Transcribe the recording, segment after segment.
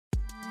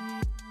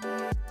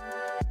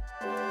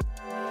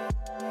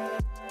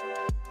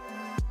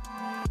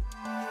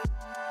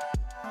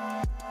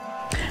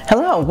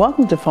Hello,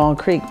 welcome to Fall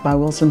Creek by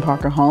Wilson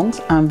Parker Homes.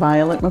 I'm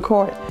Violet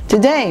McCord.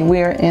 Today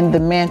we are in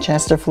the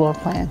Manchester floor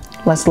plan.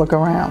 Let's look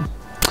around.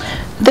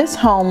 This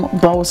home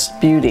boasts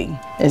beauty,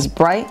 is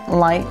bright,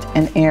 light,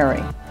 and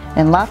airy,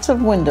 and lots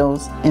of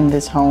windows in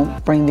this home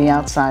bring the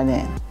outside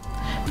in.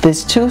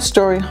 This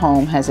two-story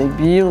home has a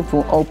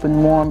beautiful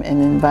open, warm,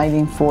 and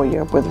inviting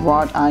foyer with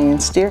wrought iron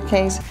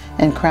staircase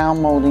and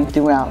crown molding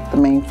throughout the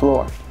main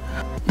floor.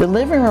 The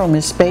living room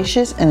is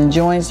spacious and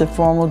adjoins the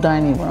formal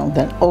dining room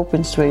that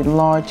opens to a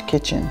large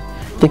kitchen.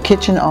 The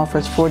kitchen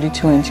offers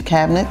 42-inch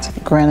cabinets,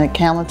 granite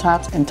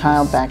countertops, and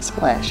tile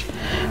backsplash.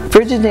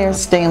 Frigidaire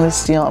stainless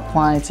steel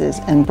appliances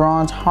and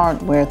bronze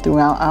hardware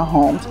throughout our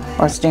homes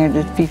are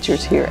standard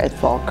features here at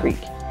Fall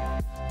Creek.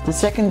 The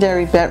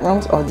secondary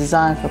bedrooms are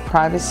designed for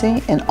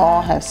privacy and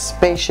all have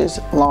spacious,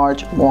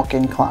 large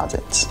walk-in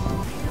closets.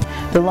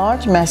 The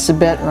large master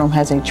bedroom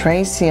has a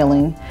tray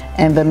ceiling,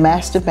 and the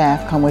master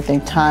bath comes with a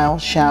tile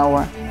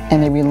shower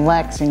and a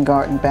relaxing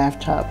garden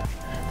bathtub.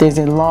 There's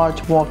a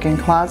large walk-in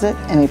closet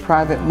and a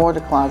private water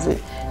closet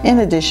in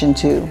addition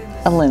to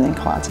a linen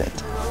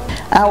closet.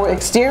 Our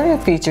exterior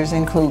features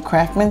include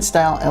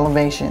craftsman-style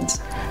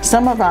elevations.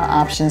 Some of our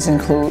options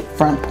include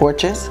front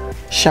porches,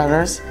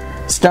 shutters,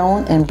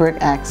 stone and brick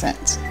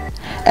accents.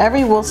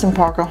 Every Wilson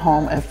Parker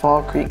home at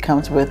Fall Creek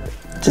comes with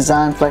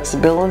design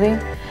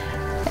flexibility,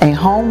 a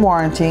home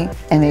warranty,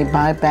 and a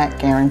buyback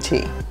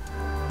guarantee.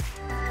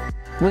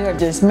 We are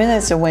just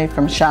minutes away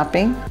from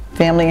shopping,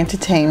 family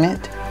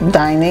entertainment,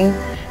 dining,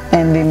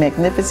 and the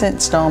magnificent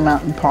Stone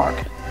Mountain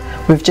Park.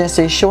 With just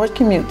a short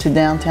commute to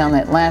downtown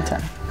Atlanta,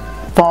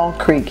 Fall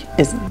Creek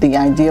is the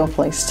ideal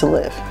place to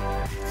live.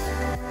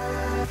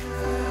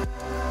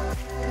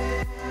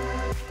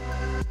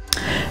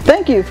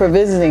 Thank you for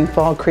visiting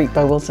Fall Creek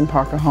by Wilson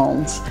Parker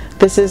Homes.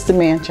 This is the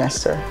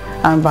Manchester.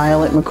 I'm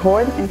Violet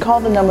McCord, and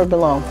call the number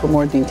below for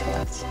more details.